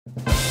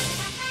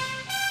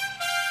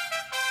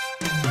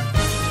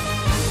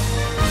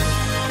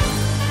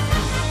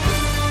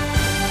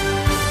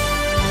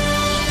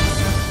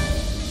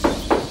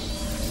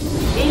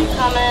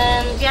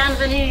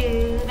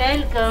Bienvenue.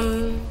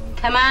 Welcome.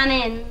 Come on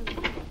in.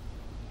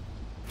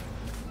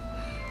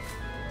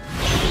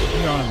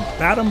 We're on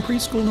Batum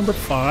Preschool number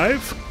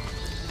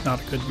 5.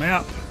 Not a good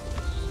map.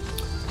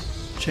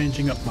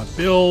 Changing up my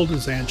build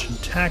as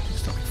ancient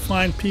tactics to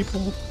find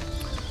people.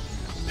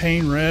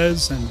 Pain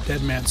res and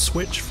Dead Man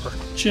Switch for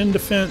Jinn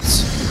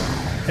defense.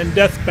 And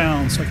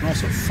Deathbound, so I can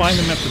also find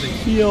them after they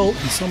heal,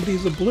 and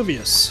somebody's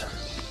oblivious.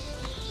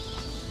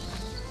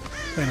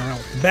 Playing around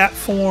with bat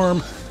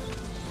form.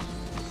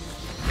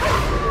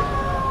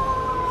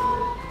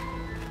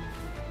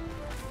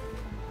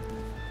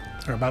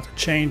 They're about to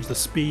change the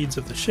speeds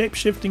of the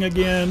shape-shifting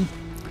again.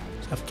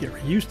 So I have to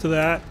get used to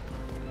that.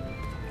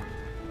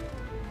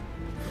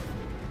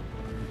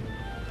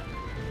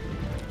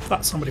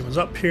 Thought somebody was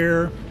up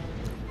here.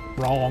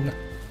 Wrong.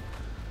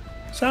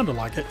 Sounded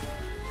like it.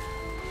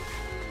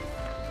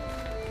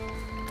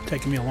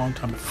 Taking me a long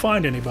time to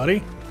find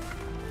anybody.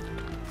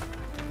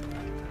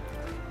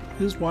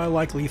 This is why I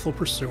like Lethal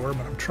Pursuer,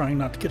 but I'm trying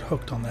not to get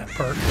hooked on that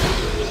perk.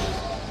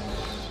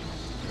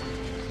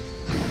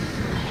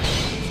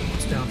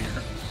 What's down here?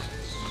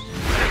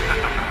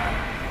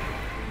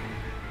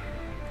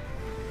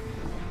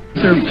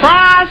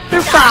 Surprise,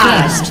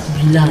 surprise! First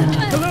blood.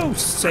 Hello,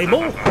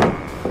 Sable!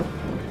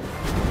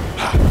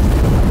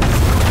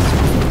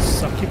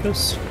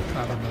 Succubus?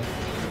 I don't know.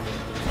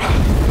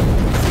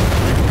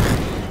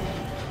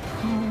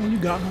 Oh, you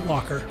got in the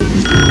locker.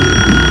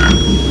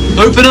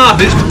 Open up,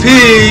 it's for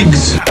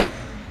pigs!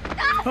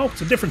 Oh,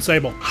 it's a different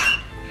Sable.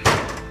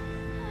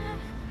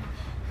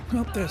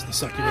 Oh, there's the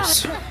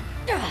Succubus.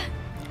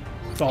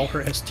 With all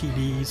her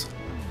STDs.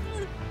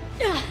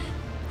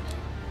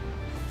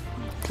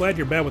 Glad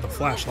you're bad with a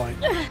flashlight.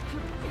 Here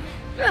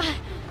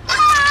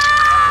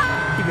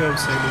you go,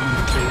 Sable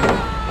number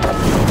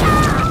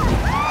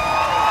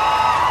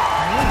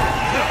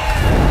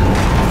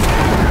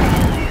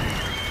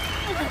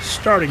 2.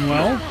 Starting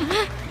well.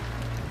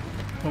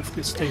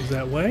 Hopefully it stays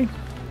that way.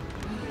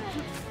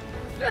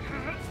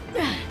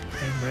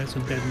 And Res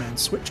and Dead Man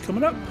Switch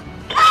coming up.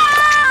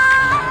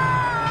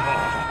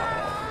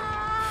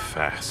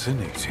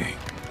 Fascinating.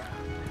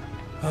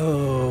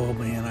 Oh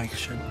man, I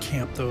should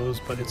camp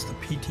those, but it's the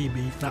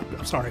PTB.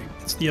 I'm sorry,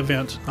 it's the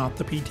event, not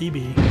the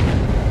PTB.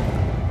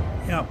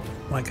 Yep,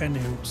 like I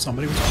knew,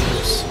 somebody was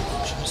close.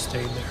 Should have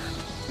stayed there.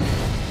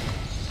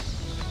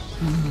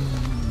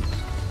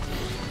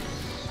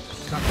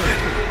 Got her.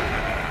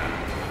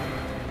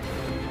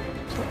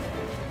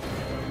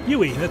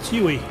 Yui, that's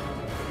Yui.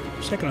 For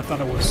a second I thought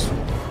it was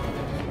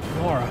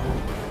Laura.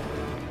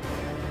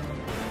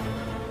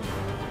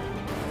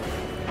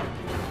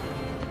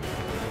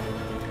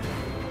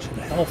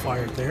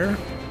 Hellfire there.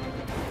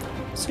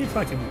 See if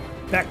I can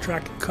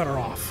backtrack and cut her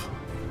off.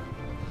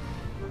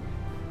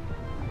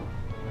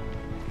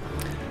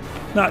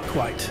 Not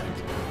quite.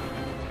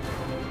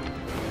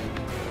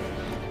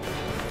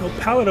 No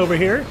pallet over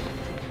here.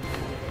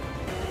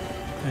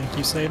 Thank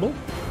you, Sable.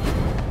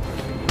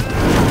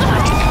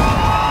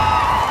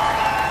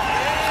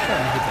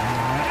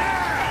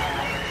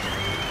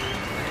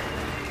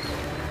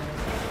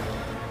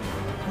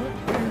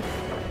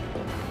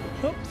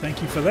 Oh,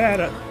 thank you for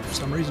that. For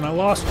some reason I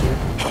lost you.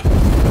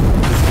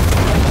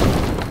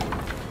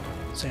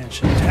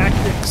 Sanchin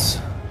Tactics.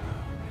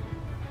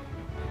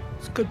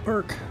 It's a good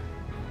perk.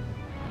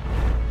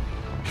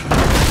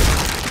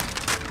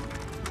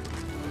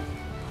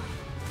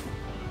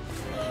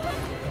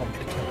 Want me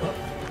to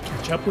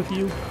catch up with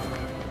you?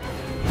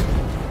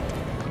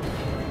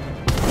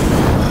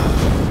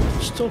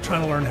 Still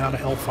trying to learn how to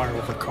Hellfire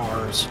over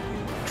cars.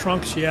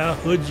 Trunks, yeah.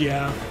 Hoods,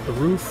 yeah. The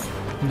roof,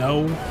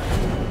 no.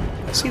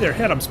 I see their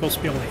head, I'm supposed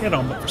to be able to hit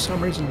them, but for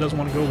some reason it doesn't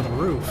want to go over the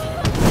roof.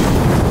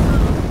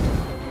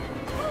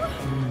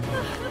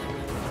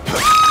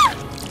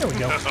 There we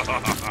go.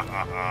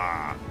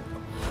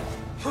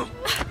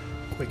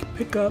 Quick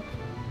pickup.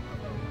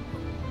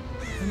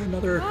 And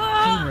another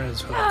pain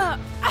res hook.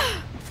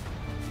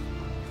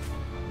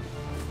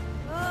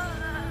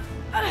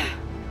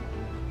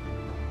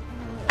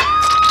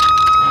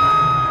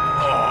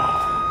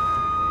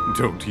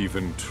 Don't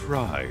even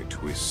try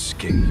to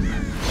escape.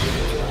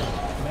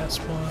 Mess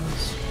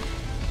was.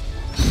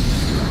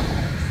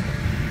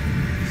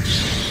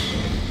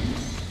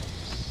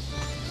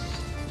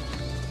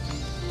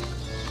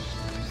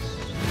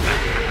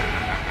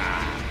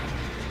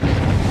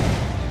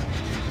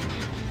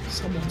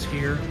 Someone's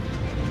here.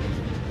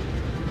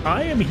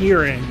 I am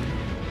hearing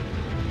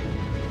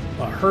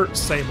a hurt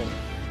Sable.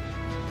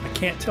 I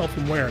can't tell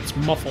from where. It's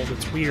muffled.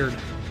 It's weird.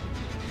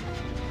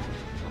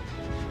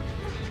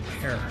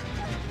 Where?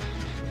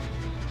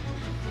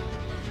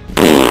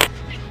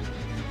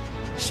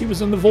 She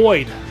was in the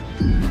void.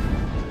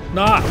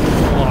 Not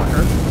the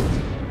locker.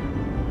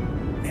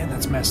 Man,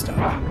 that's messed up.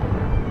 I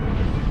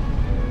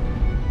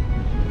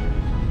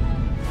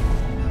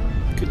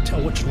couldn't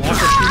tell which locker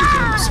she was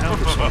in. The sound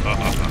was so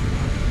loud.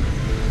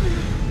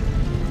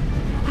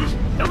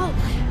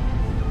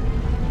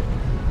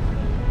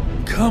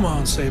 Come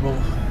on, Sable.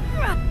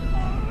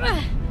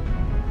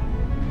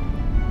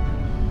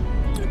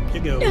 Here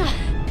you go.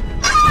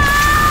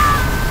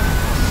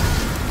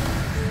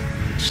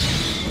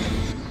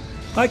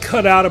 I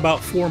cut out about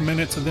 4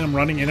 minutes of them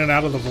running in and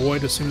out of the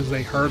void as soon as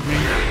they heard me.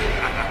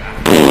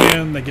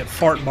 And they get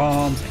fart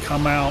bombs, they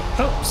come out.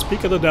 Oh,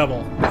 speak of the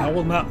devil. I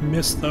will not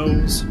miss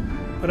those,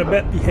 but I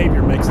bet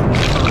behavior makes them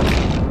hurt.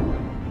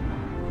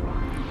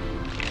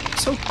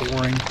 So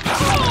boring.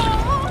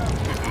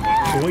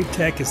 Void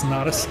tech is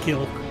not a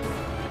skill.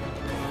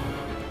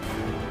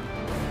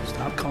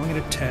 Stop calling it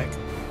a tech.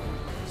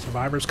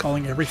 Survivor's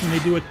calling everything they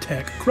do a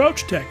tech.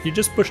 Crouch tech. You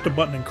just pushed a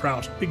button and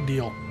crouched. Big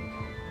deal.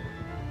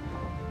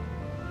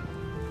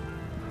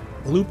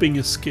 Looping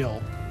is skill.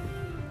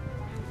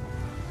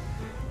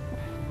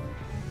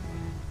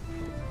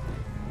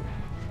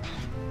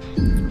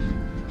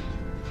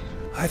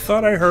 I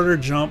thought I heard her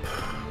jump,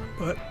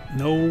 but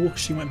no,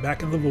 she went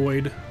back in the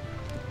void.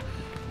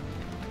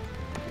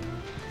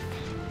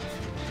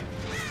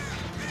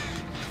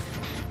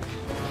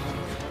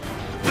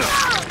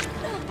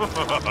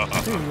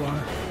 There you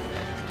are.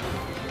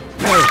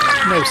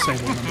 No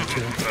Sable number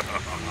 2.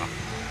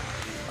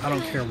 I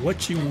don't care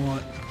what you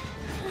want.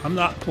 I'm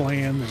not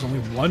playing. There's only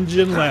one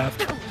gen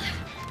left.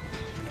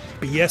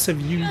 BS of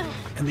you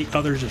and the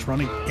others just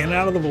running in and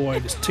out of the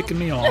void, just ticking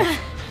me off. And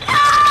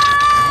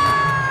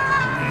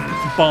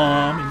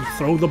bomb, and you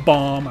throw the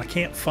bomb. I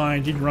can't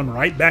find you. You run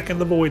right back in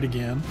the void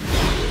again.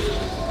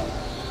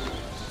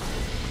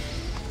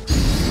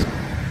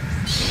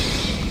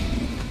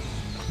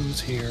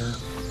 Who's here?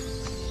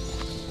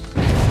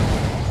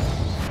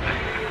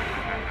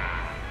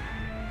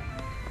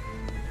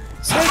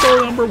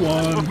 Sable number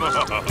 1.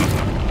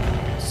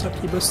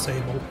 Succubus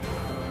Sable.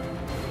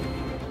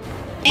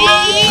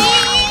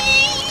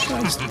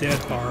 Guy's dead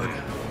hard.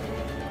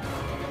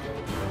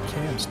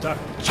 Okay, I'm stuck.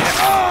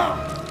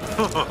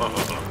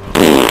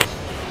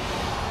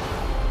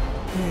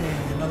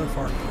 Hey, another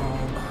fart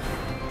bomb.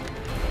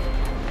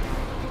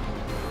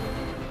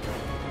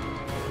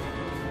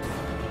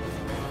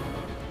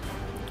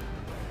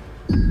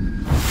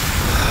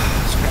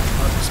 Scratch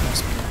marks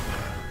must be up.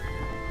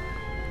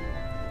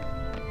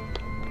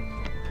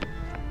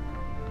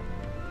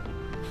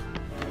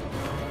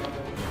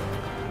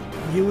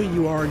 Yui,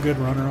 you are a good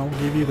runner, I'll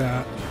give you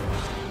that.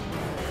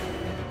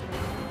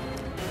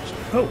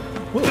 Oh,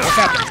 whoa, what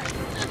happened?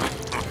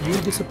 Yui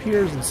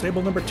disappears and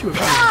Sable number 2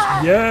 appears.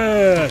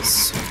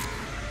 Yes!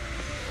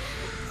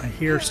 I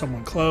hear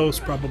someone close,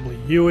 probably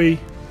Yui.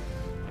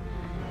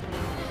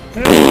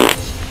 Hey.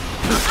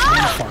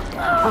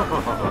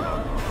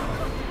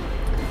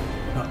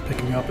 Not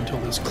picking up until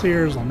this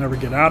clears, I'll never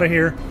get out of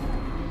here.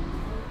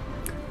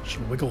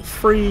 Should wiggle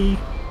free.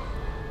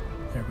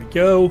 There we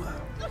go.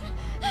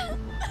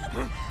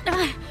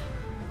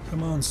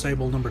 Come on,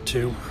 Sable number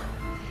 2.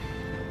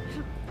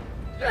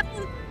 I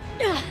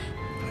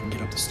can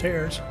get up the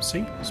stairs.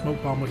 See?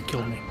 Smoke bomb would have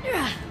killed me.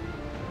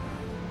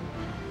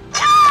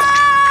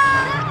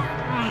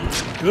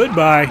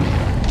 Goodbye.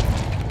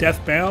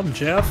 Deathbound,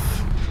 Jeff.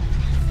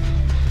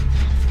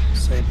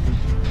 Sable.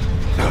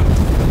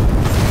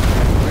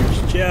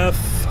 Where's Jeff?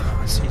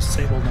 I see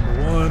Sable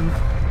number 1.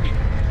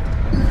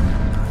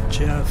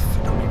 Jeff.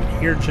 I don't even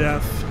hear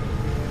Jeff.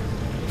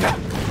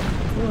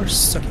 Of course,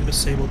 Succubus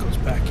Sable goes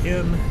back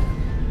in.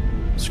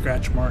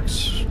 Scratch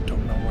marks,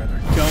 don't know where they're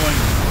going.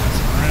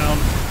 Around.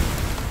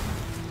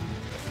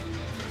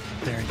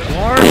 There you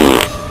are.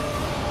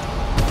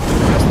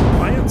 There's the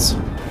plants.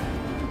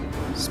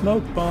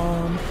 Smoke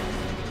bomb.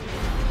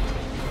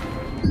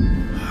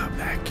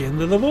 Back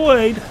into the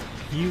void.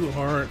 You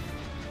are a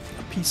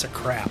piece of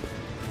crap.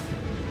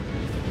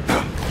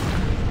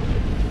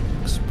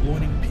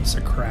 Exploiting piece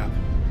of crap.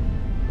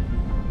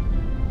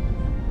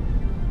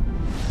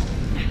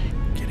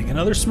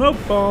 Another smoke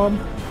bomb.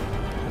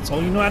 That's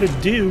all you know how to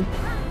do.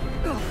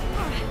 No,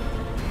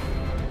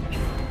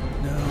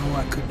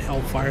 I couldn't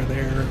Hellfire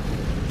there.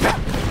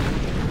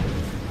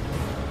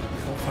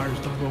 Hellfires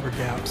don't go over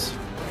gaps.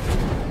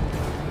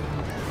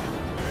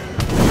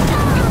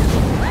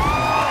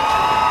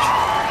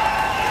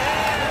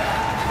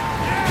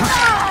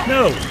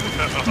 No!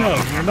 No,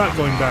 you're not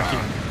going back in.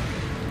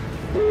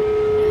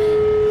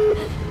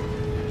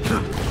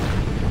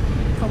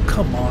 Oh,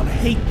 come on. I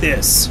hate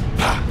this.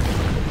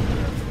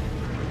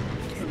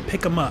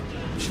 Pick them up.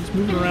 She's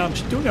moving around.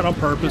 She's doing it on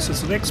purpose.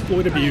 It's an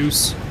exploit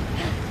abuse.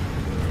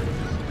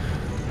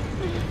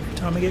 Every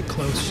time I get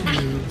close, she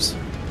moves.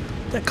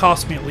 That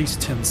cost me at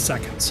least 10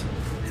 seconds.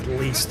 At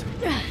least.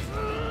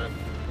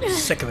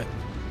 Sick of it.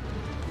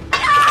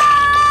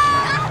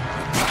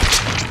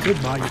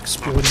 Goodbye, you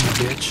exploiting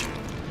bitch.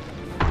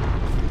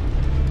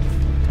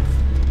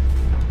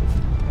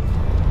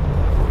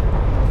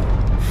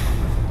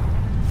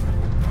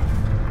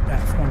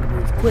 That form to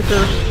move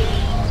quicker.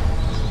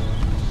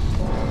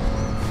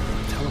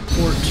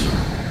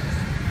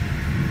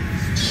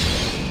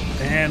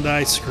 And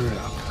I screwed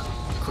up.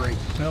 Great.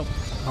 Nope.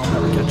 I'll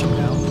never catch him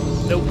now.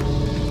 Nope.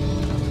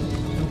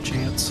 No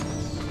chance.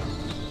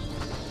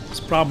 It's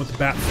a problem with the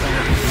bat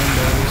flying through the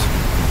windows.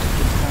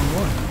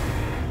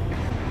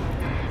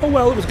 Oh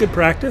well, it was good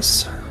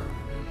practice.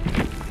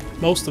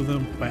 Most of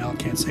them, well, I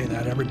can't say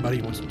that.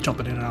 Everybody was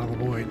jumping in and out of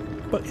the void.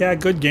 But yeah,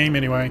 good game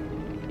anyway.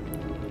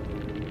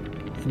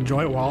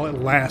 Enjoy it while it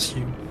lasts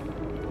you.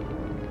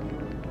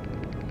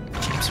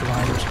 Cheap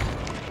survivors.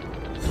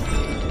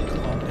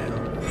 Calm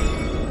down.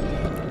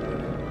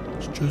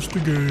 It's just a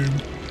game.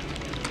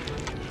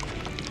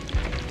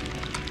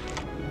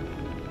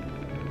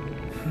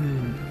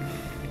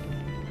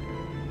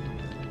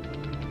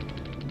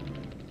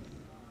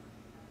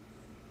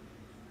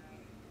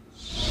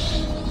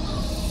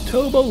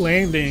 Tobo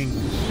Landing.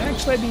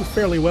 Actually, I do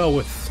fairly well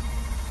with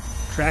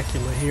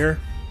Dracula here.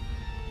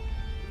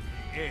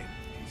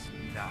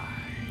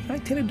 I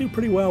tend to do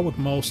pretty well with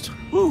most.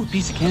 Ooh,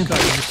 piece of I've candy. got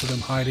used to them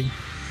hiding.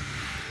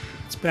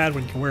 It's bad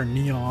when you can wear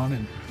neon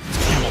and it's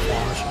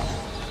camouflage.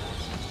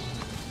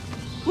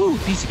 Ooh,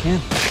 piece of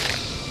candy.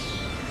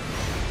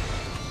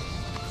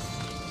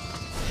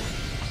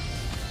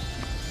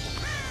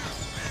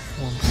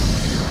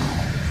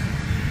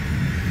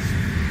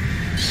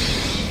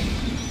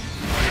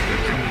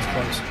 Somebody's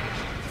close.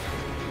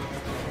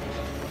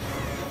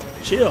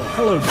 Jill,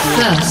 hello, Jill.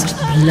 First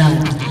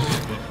blood.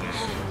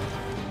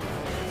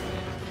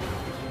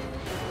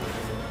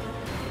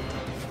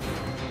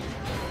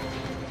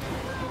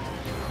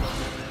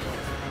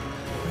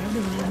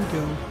 There we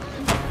go.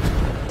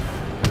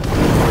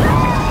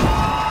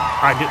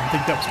 I didn't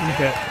think that was going to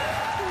hit.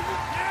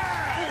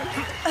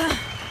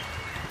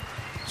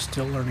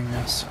 Still learning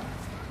this.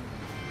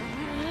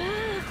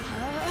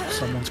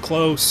 Someone's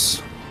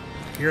close.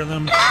 Hear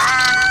them.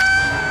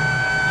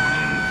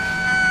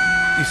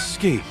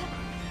 Escape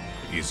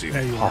is There you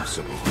are.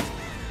 impossible.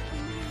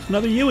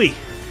 Another Yui.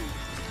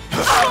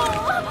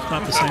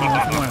 Not the same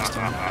one from last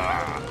time.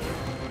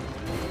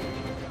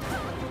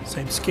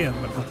 Same skin,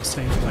 but not the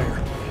same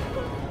player.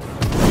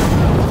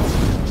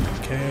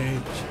 Okay,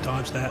 she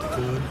dodged that.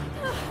 Good.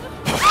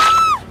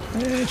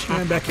 And she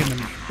ran back into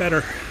me.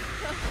 Better.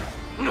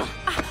 On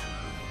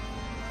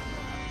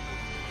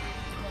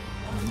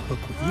the hook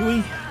with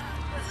Yui.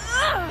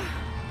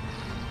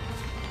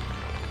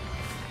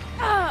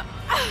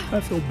 I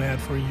feel bad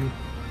for you.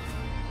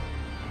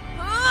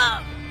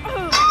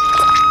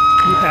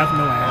 You have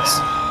no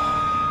ass.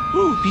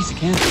 Ooh, piece of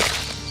candy.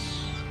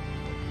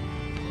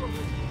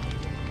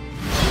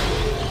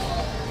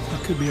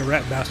 That could be a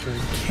rat bastard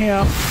in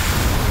camp.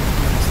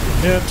 That's the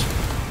event.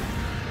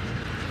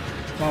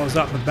 While I was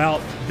out and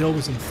about, Bill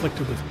was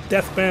inflicted with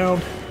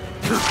Deathbound.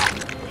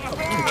 I'll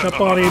catch up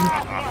on him.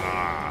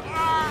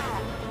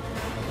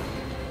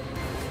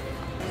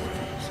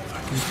 See if I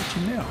can get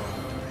you now.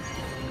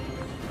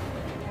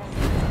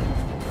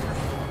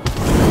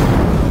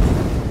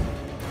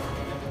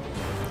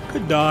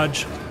 Good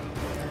dodge.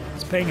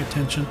 He's paying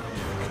attention.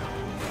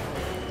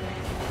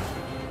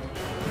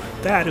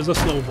 That is a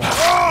slow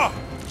ball.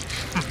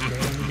 There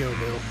we go,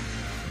 Bill.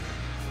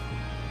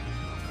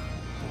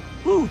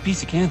 Ooh,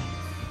 piece of candy.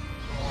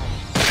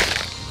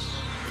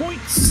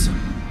 Points.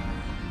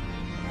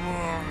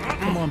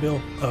 Come on,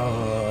 Bill.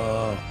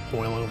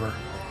 Boil over.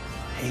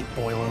 Hate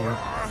boil over.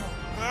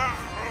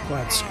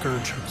 Glad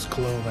Scourge hooks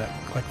glow that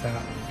like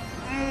that.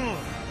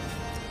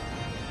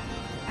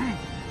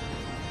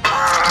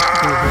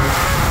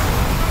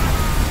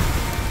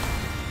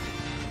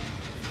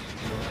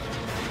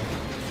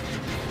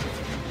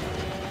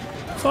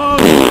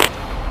 Fog!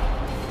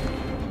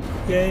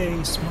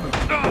 Yay, smart.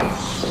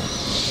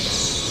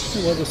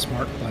 It was a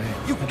smart play.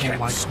 You I don't can't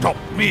like stop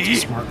it. me.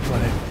 It's a smart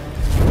play.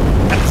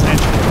 That's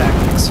Ascension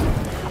Tactics.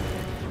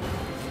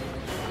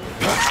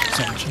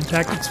 Ascension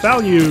Tactics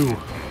value.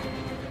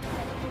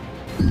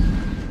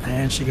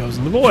 And she goes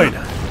in the void.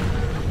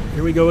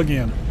 Here we go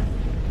again.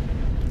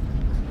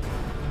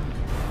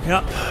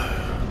 Yep.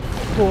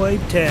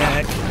 Void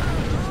tech.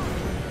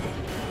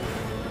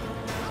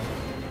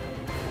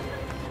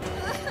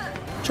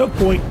 Choke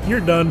point. You're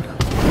done.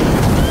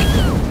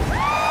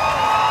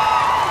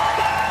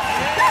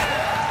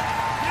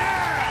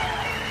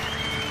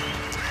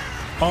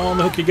 On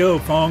the hook you go,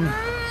 Fong.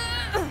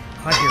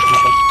 I hear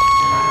people.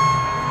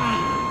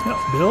 Yep,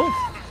 Bill.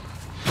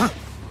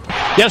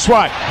 Guess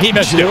what? He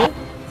missed Jill. it.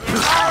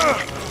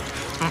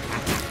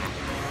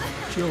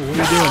 Jill, what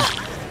are you doing?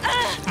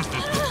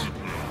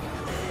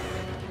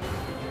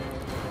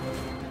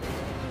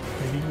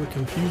 Maybe you were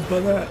confused by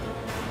that.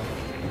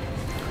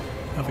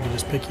 Now if I could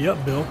just pick you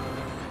up, Bill.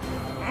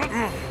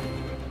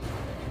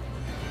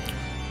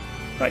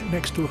 Right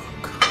next to a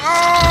hook.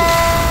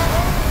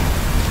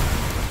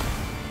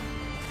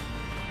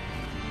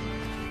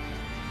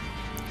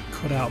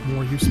 Cut out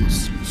more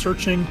useless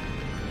searching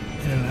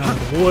in and out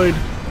of the void.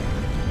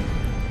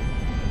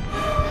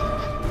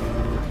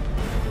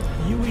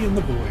 Yui in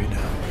the void.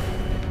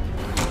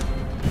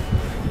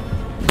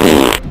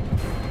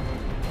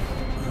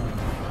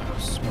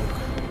 Smoke.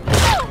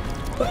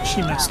 But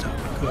she messed up.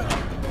 Good.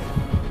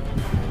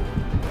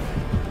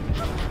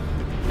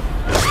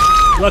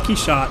 Lucky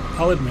shot.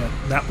 I'll admit.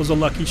 That was a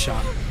lucky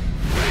shot.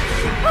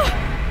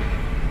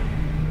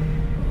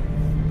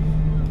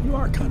 You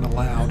are kind of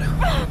loud.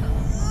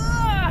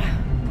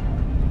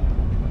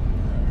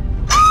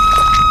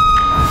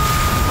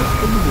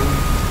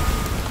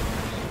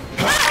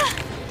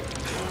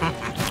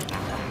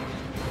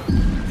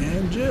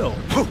 And Jill.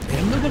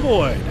 Into the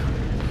void.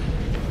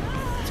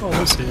 That's all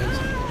this is.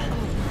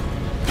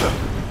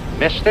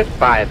 Missed it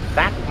by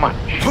that much.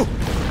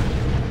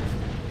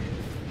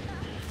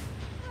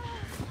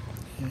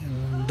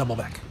 And double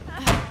back.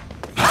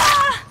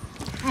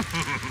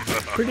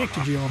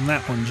 Predicted you on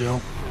that one, Jill.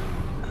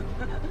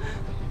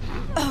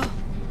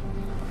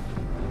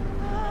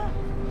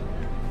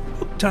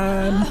 Hook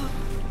time.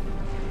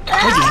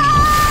 Again.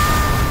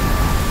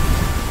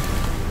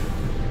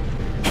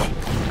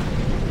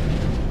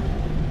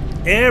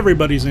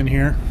 Everybody's in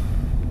here.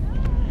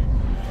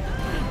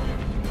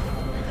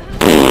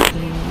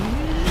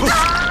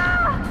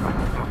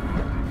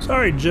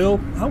 Sorry, Jill.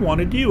 I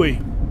wanted Dewey.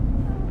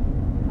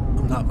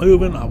 I'm not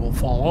moving. I will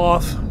fall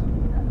off.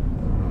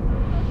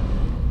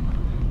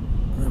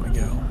 There we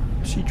go.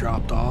 She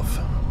dropped off.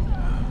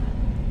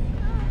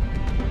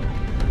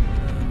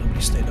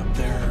 Nobody stayed up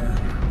there.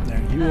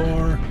 There you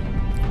are.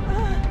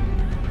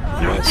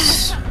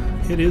 Yes.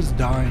 It is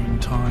dying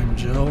time,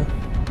 Jill.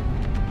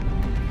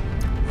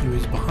 He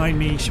was behind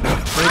me. She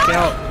might break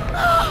out.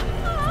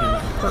 It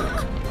is a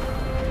perk.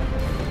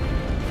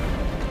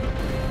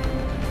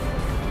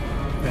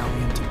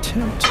 Valiant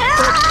attempt.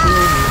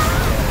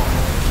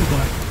 Keep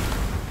black.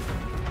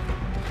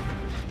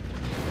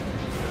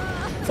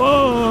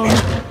 Phone!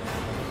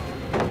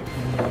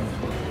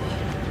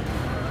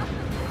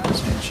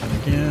 Ascension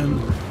again.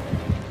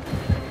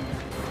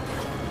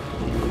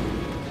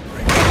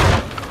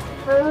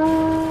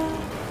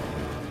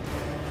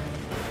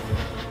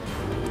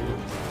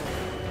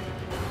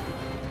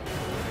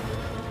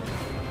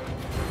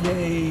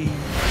 Yay!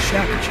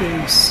 Shack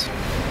chase.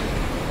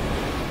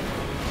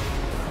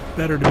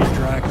 Better to be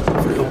dragged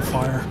for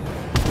Hellfire.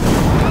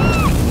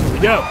 Here we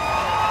go.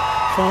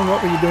 Phone,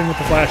 what were you doing with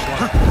the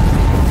flashlight?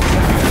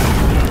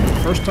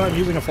 First time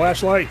using a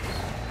flashlight?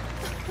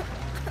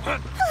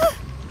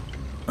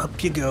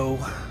 Up you go.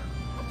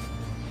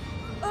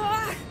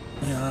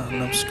 Yeah,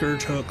 no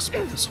scourge hooks,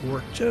 but this will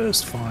work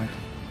just fine.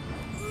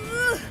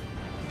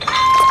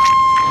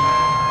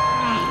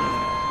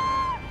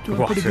 Doing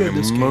What pretty an good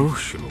this game.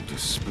 emotional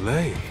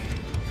display.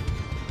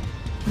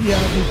 Yeah,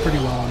 I did pretty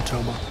well on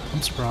Toba.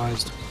 I'm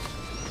surprised.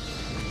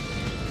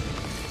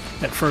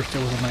 At first it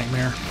was a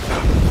nightmare.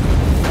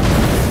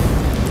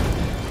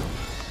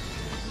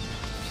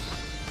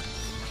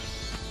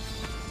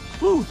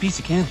 Ooh, piece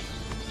of candy.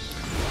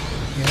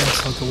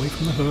 Yes, I'll go away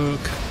from the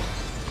hook.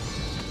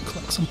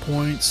 Collect some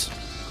points.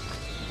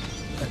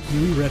 That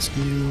Yui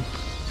rescue.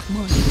 Come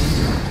on,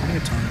 plenty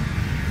of time.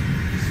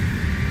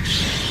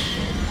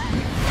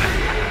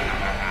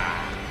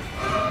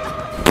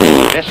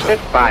 Missed it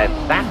by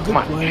that Good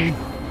much. play.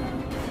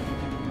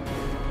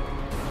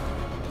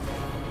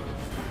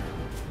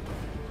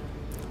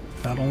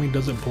 Not only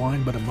does it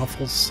blind, but it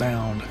muffles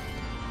sound.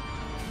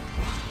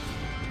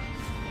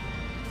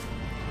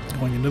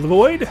 Going into the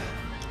void.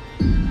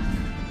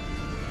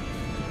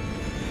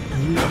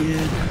 You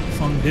did.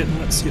 Fung didn't.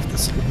 Let's see if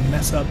this will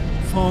mess up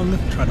Fung.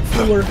 Try to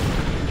fool her.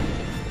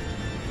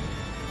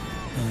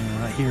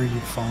 I hear you,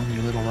 Fung,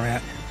 you little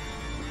rat.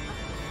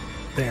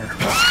 There.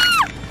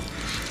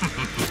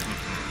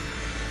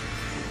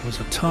 Was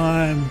a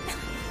time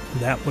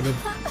that would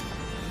have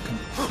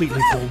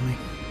completely fooled me.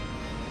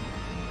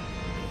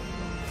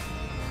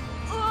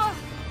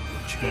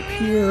 Put you up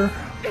here.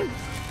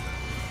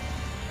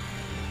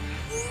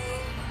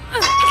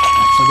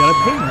 Actually got a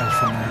pain rush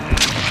from that.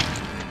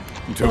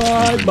 Don't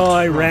Bye even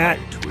bye, try rat.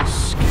 to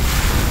escape.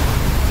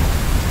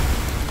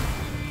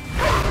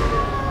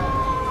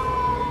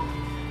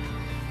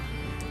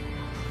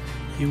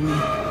 Huey.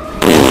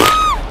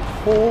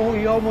 Oh,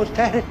 you almost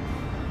had it.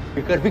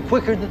 You gotta be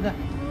quicker than that.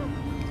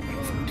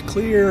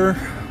 Clear.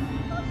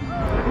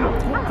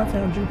 Oh, I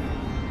found you.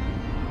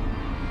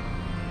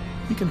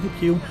 He can hook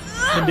you.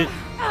 End it.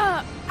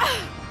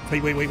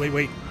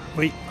 Wait.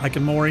 Wait, I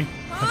can Mori.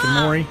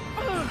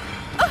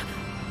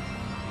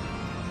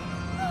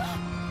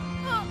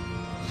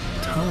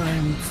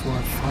 Time for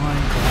a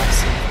fine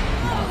glass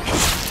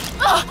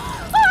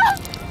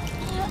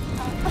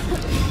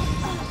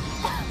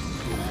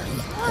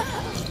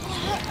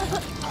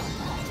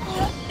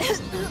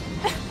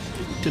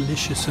of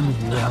delicious and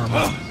warm.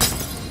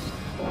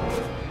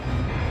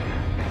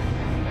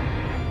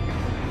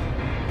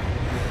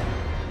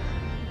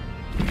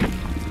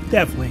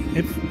 Definitely.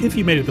 If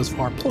you made it this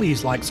far,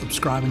 please like,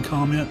 subscribe, and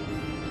comment.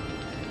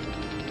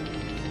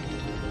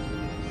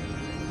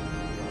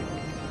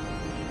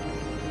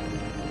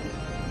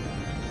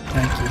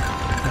 Thank you.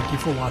 Thank you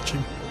for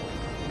watching.